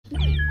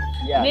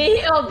Yes.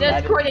 Nihil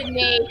discorded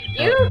me.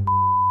 You.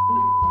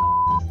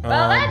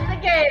 Well, that's the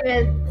game,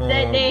 is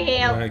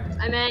Nihil.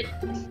 I meant.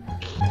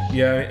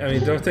 Yeah, I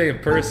mean, don't take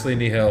it personally,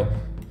 Nihil.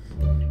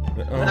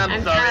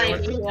 I'm sorry, I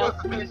was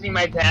supposed to finishing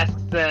my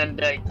tasks and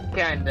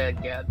kinda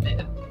got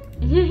it.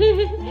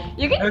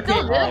 You can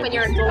still do it when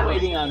you're in still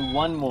waiting on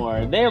one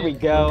more. There we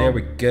go. There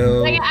we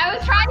go. Like, I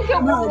was trying to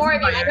kill one more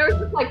of you, and there was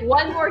just like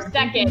one more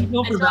second, and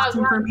so I was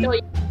trying to kill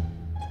you.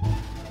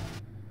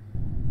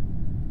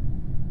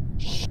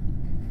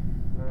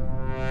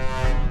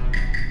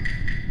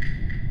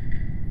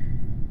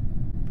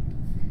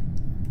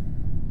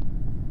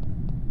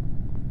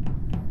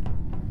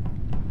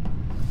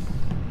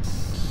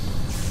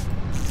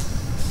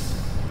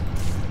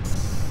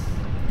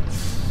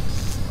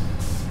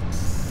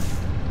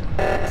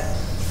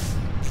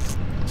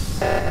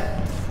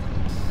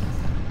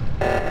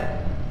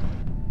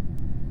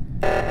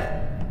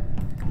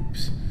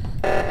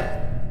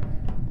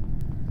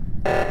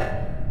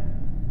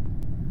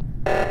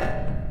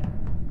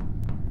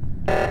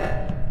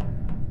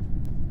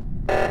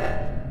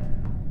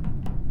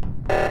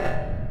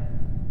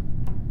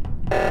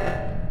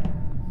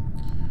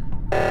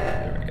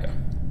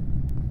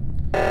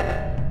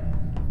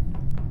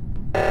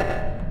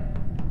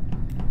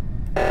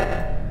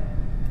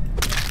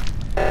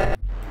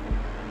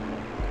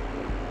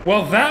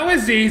 Well, that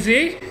was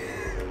easy.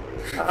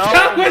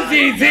 That was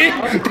easy.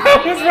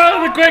 That was one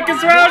of the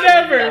quickest round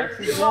ever.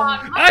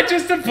 I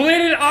just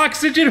depleted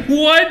oxygen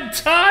one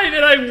time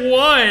and I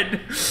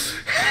won.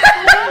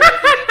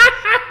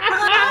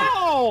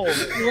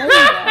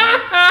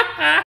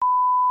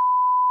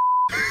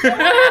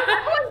 Everyone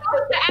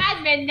goes to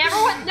admin. No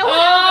one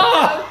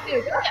else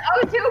goes to.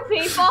 Go to O2,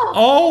 people.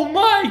 Oh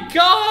my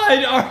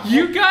God! Are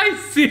you guys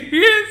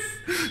serious?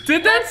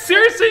 Did that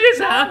seriously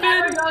just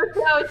happen? Go to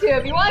O2.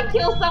 If you want to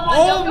kill someone,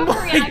 don't go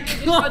for reactor.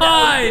 Just go to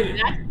O2.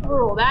 That's the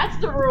rule. That's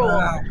the rule.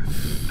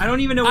 I don't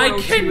even know what I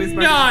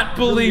cannot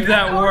believe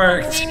that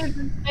worked.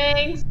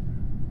 Things.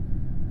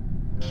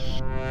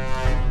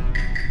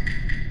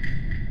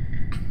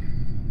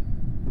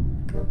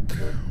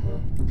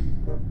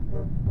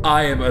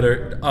 I am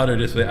utter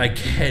dismay. I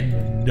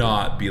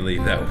cannot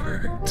believe that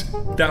worked.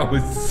 That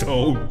was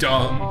so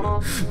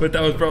dumb. But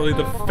that was probably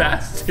the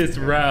fastest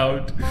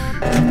round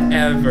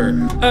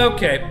ever.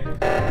 Okay.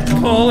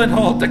 Pull and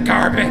hold the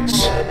garbage.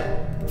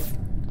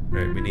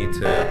 Alright, we need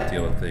to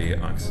deal with the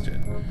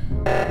oxygen.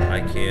 I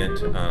can't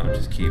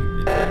just keep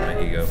inflating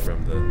my ego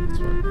from this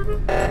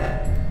one.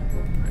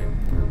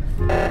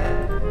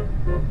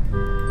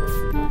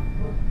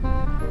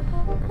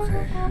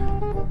 Okay.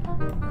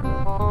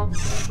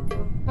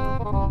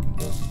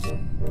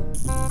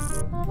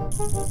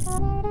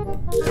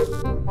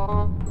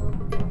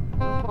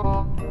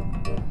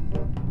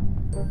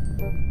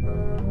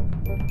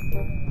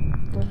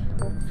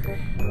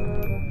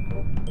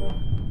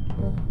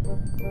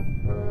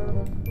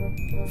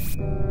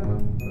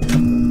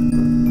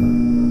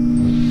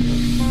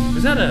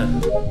 Is that a...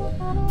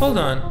 Hold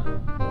on.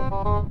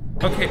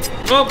 Okay.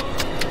 Oh!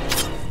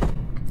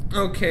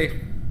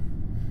 Okay.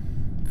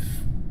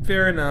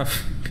 Fair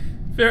enough.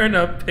 Fair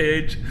enough,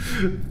 Paige.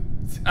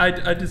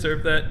 I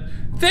deserve that.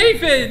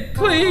 David,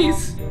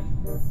 please!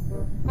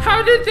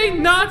 How did they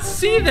not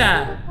see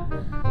that?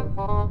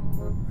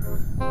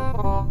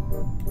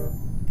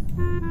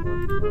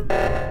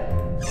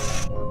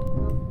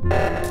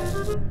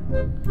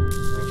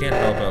 I can't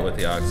help out with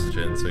the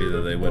oxygen, so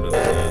either they win or they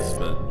lose,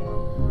 but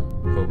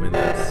hoping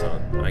that's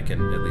on. I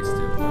can at least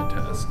do my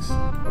tasks.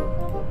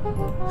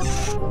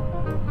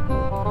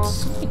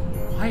 So many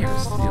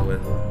wires to deal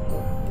with.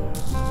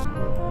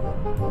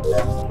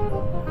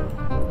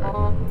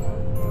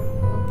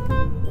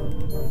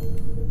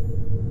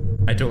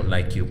 I don't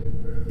like you.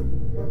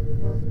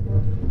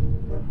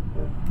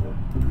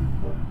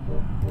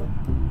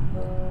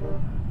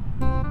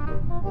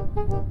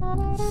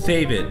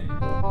 Save it.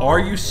 Are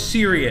you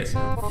serious?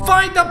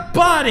 Find the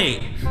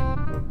body!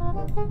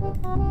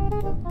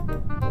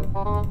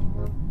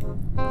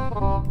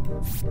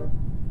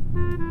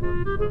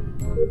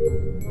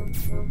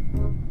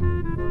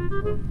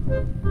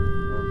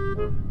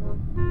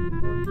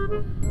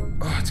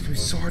 Oh, it's gonna be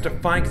so hard to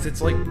find because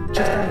it's like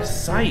just out of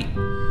sight.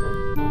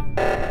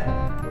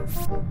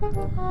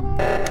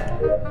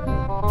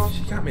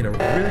 She got me in a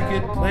really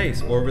good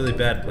place, or a really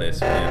bad place,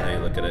 depending on how you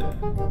look at it.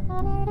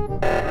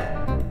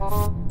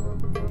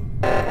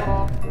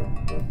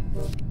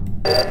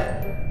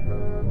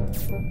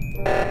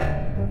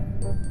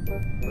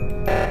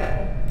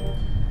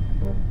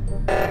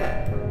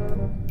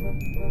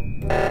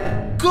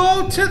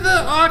 Go to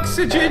the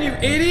oxygen, you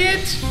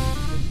idiot!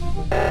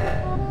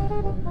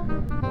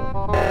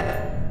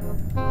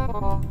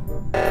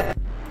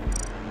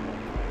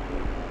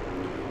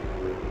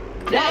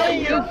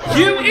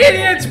 You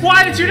idiots!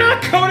 Why did you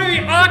not go to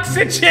the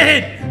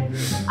oxygen?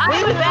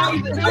 I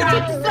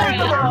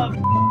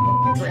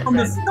was from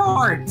the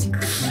start.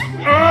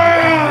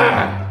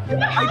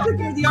 I took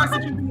care of the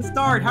oxygen from the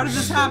start. How did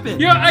this happen?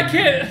 Yeah, I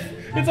can't.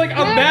 It's like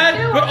I'm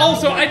mad, but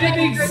also I did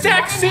the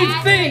exact same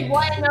thing.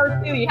 One and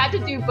O2. You had to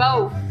do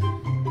both.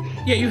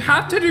 Yeah, you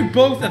have to do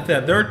both of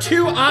them. There are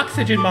 2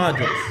 oxygen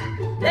modules.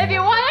 If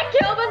you want to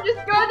kill them,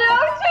 just go to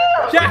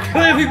O2. Yeah,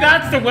 clearly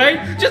that's the way.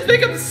 Just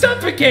make them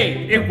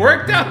suffocate. It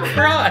worked out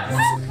for us.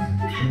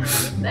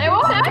 They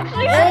won't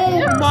actually Oh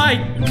hurt you. my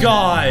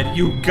god,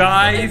 you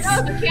guys. No,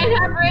 you can't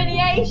have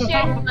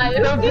radiation.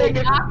 But Don't take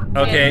it.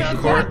 Okay,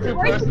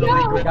 Where'd you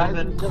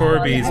go?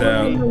 Corby's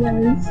out.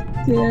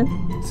 Yeah.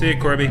 See you,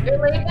 Corby.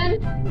 You're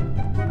leaving?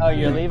 Oh,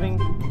 you're leaving?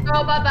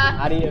 Oh, bye-bye.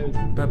 Adios.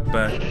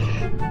 Bye-bye.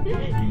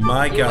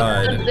 My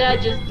god.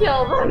 Just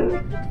kill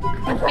them.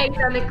 Take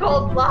them in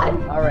cold blood.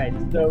 Alright,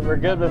 so we're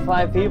good with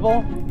 5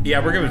 people?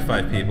 Yeah, we're good with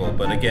 5 people,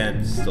 but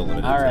again, still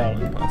limited All to right.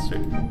 1 imposter.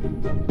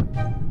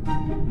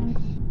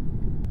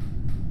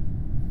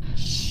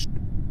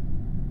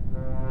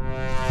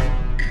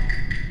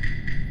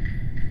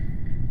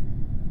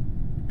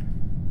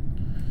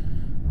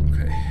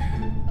 Okay.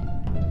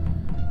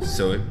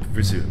 So it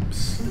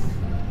resumes.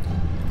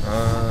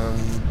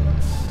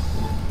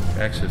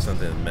 Actually, there's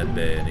something in med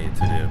bay I need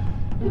to do.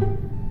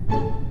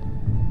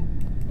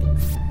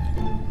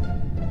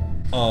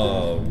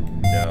 Oh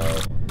no.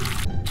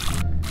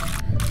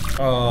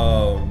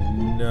 Oh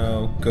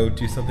no. Go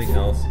do something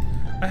else.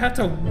 I have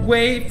to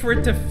wait for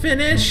it to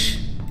finish?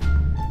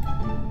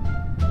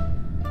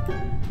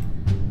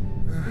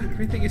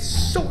 Everything is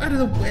so out of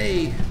the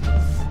way.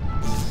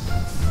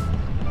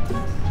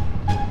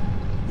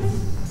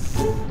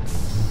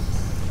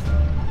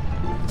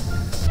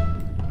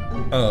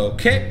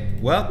 Okay,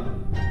 well,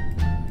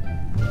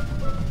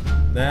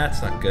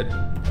 that's not good.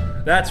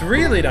 That's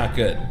really not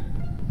good.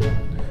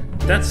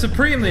 That's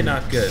supremely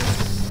not good.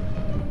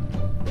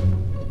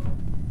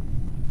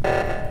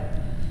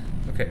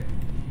 Okay.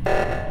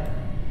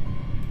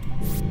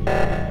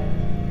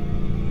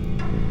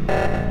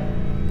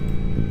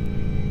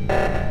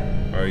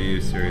 Are you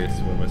serious?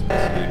 What am I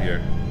supposed to do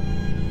here?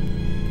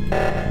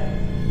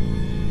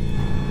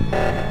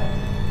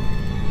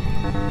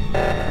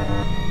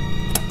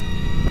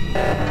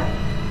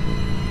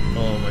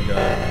 Oh my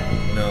god.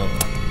 No.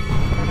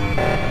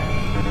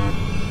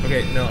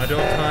 Okay, no, I don't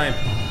have time.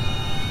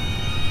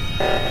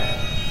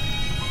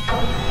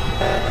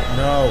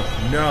 No,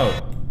 no.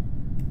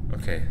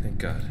 Okay, thank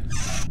god.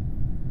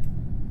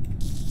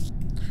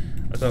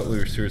 I thought we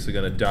were seriously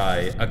gonna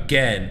die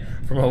again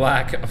from a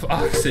lack of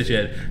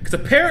oxygen. Because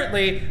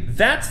apparently,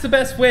 that's the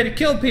best way to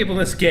kill people in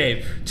this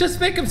game. Just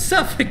make them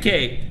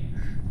suffocate.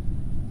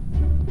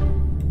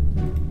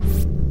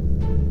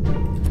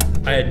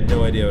 I had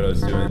no idea what I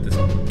was doing at this.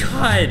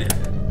 God!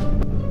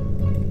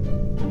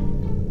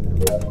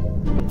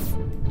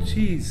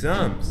 Jeez,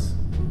 that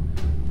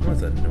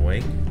was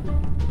annoying.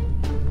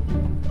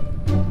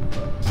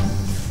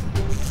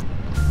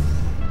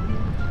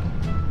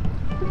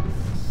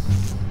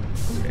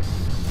 Okay.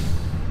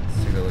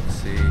 Let's take a look,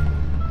 see.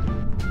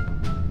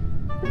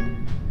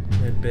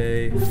 Med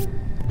bay.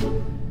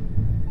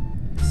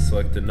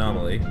 Select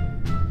anomaly.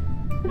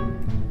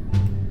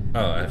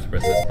 Oh, I have to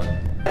press this button.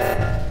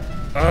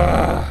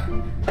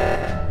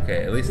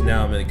 Okay, at least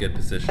now I'm in a good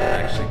position to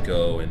actually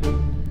go and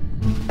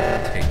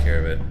take care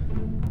of it.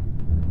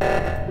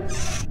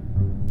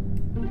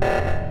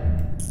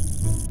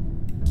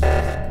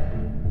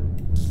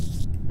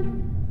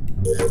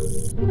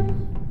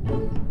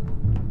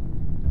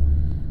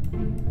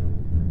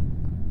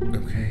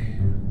 Okay.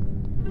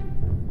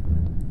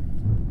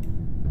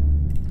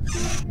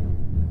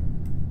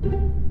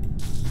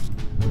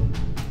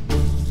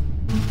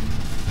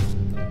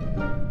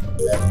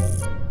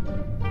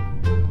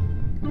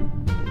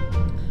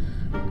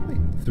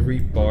 Like 3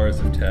 bars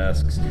of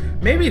tasks.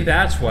 Maybe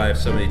that's why I have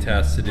so many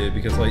tasks to do,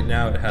 because like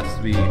now it has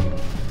to be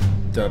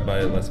done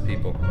by less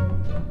people.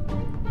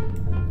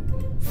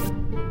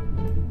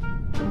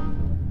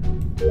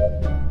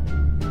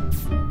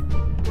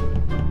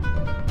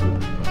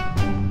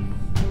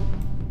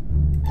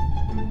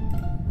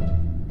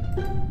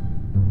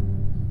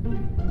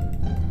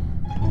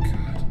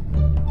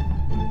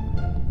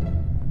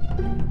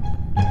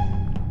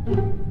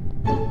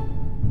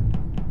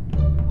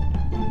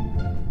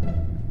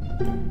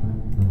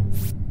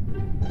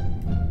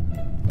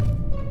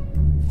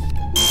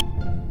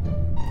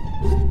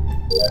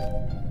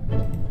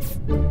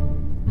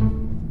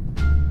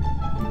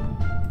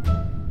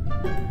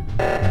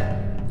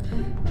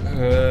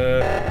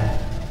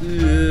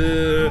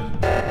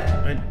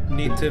 I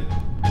need to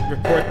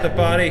report the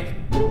body.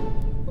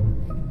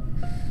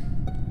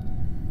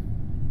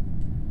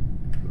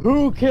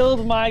 Who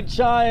killed my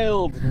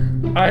child?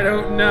 I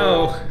don't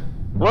know.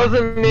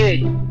 Wasn't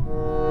me.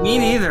 Me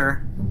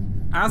neither.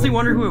 I honestly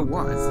wonder who it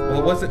was. Well,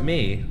 it wasn't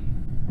me.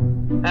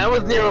 I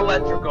was near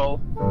electrical.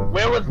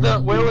 Where was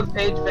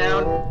Paige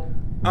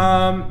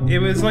found? It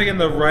was like in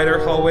the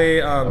rider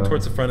hallway,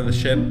 towards the front of the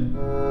ship.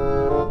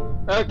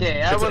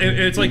 Okay,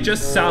 It's like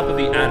just south of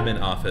the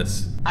admin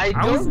office. I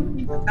was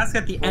task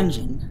at the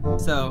engine,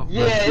 so.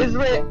 Yeah,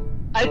 Israel.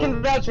 I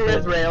can vouch for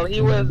Israel. He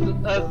was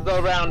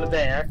around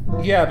there.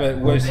 Yeah, but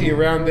was he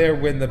around there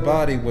when the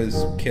body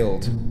was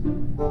killed?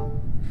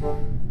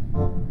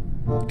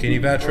 Can you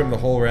vouch for him the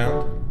whole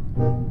round?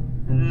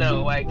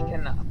 No, I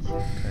cannot.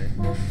 Okay.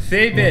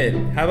 David,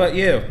 how about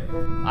you?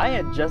 I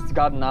had just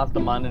gotten off the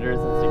monitors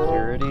and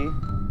security,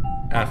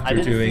 After I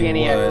didn't doing see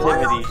any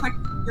what?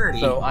 activity.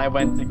 So I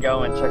went to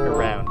go and check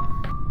around.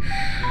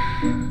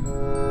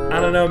 I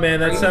don't know, man.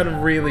 That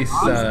sounded really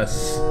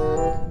sus.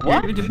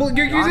 What? Well,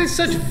 you're using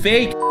such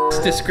vague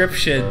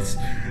descriptions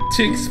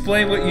to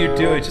explain what you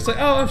do. It's just like,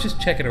 oh, I was just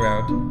checking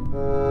around.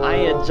 I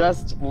had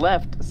just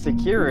left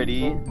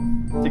security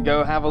to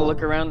go have a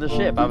look around the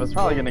ship. I was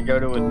probably gonna go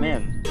to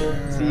admin,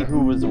 see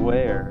who was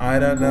where. I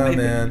don't know,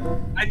 man.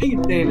 I think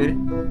it's David.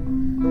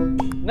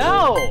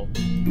 No!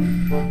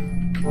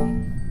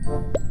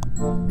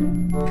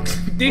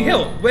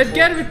 D-Hill,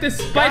 again with this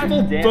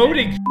spiteful God damn it.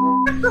 voting.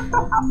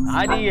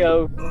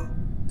 Adios.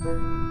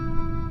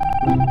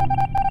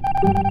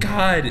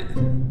 God.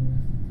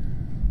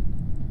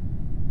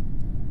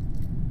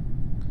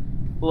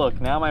 Look,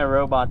 now my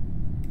robot.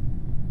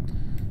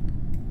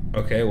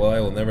 Okay, well, I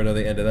will never know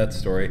the end of that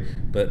story,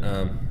 but,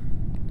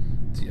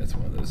 see, that's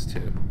one of those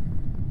two.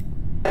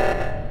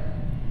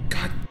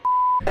 God.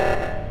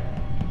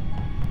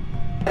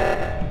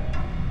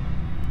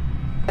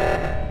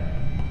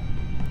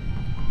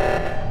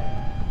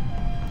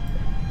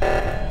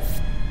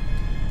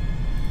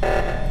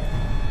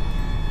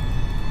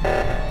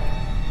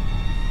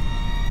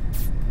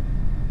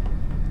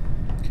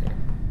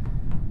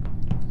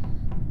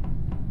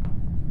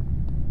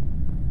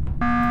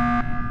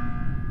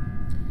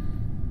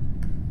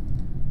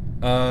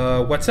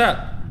 What's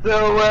up?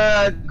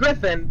 So,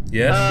 Griffin.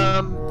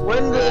 Yes?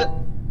 When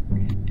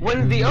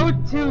the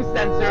O2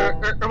 sensor,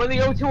 or when the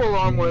O2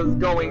 alarm was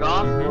going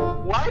off,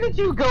 why did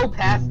you go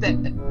past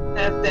it,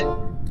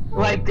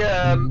 like,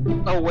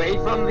 away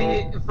from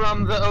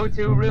the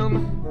O2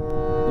 room?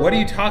 What are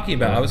you talking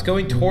about? I was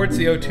going towards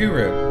the O2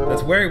 room.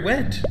 That's where I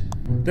went.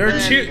 There are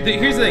two.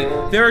 Here's the thing.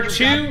 There are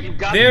two.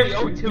 There.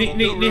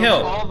 Nihil.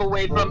 All the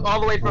way from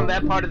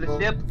that part of the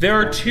ship. There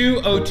are two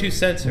O2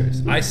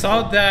 sensors. I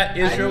saw that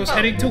Israel was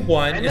heading to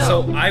one, and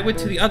so I went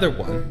to the other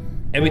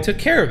one, and we took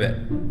care of it.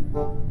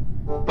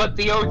 But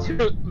the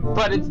O2,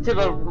 but it's to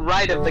the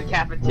right of the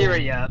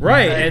cafeteria.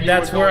 Right, and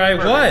that's where I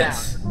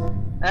was.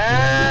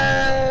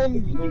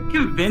 You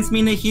convinced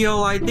me,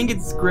 Nihil. I think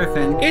it's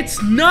Griffin.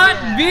 It's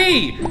not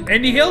me,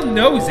 and Nihil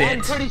knows it. I'm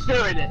pretty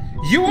sure it is.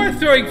 You are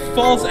throwing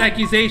false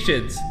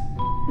accusations.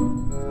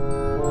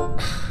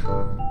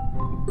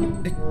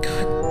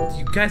 God,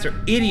 you guys are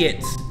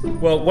idiots.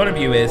 Well, one of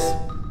you is.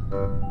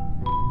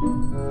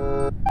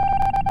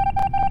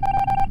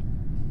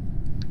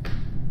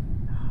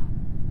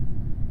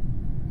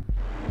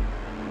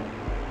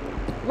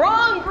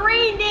 Wrong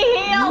green,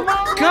 Nihil!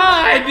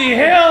 God,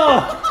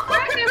 Nihil!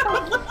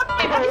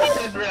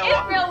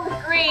 Israel was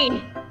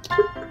green.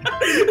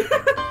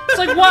 It's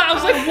like, what? I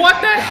was like,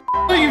 what the hell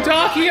are you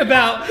talking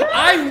about?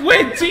 I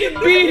went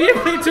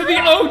immediately to the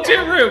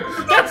O2 room.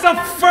 That's the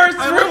first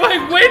room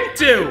I went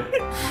to.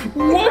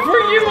 What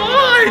were you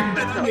on?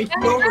 The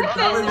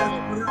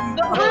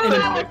room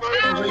I was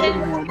found in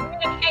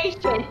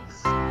communications.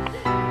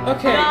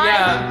 Okay,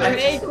 yeah.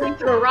 Amazing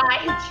to the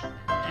right.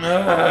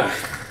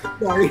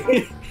 Sorry.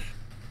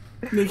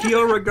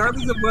 Nihil,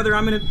 regardless of whether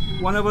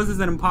one of us is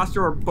an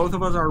imposter or both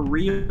of us are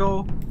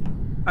real,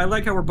 I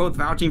like how we're both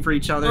vouching for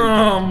each other.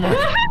 Oh my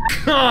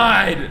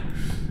God!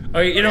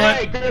 Okay, you know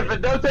Hey, what?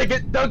 Griffin,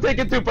 don't take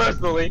it too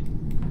personally.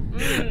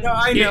 No,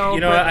 I know. You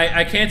know what?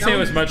 I can't say I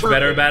was much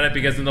better about it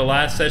because in the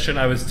last session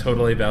I was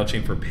totally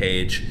vouching for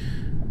Paige.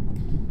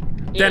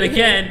 Then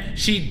again,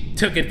 she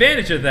took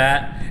advantage of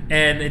that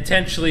and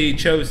intentionally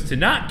chose to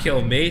not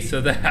kill me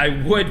so that I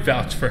would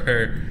vouch for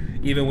her,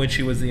 even when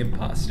she was the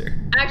imposter.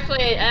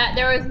 Actually,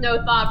 there was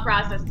no thought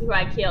process to who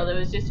I killed. It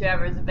was just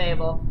whoever was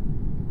available.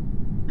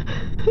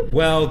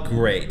 Well,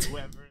 great.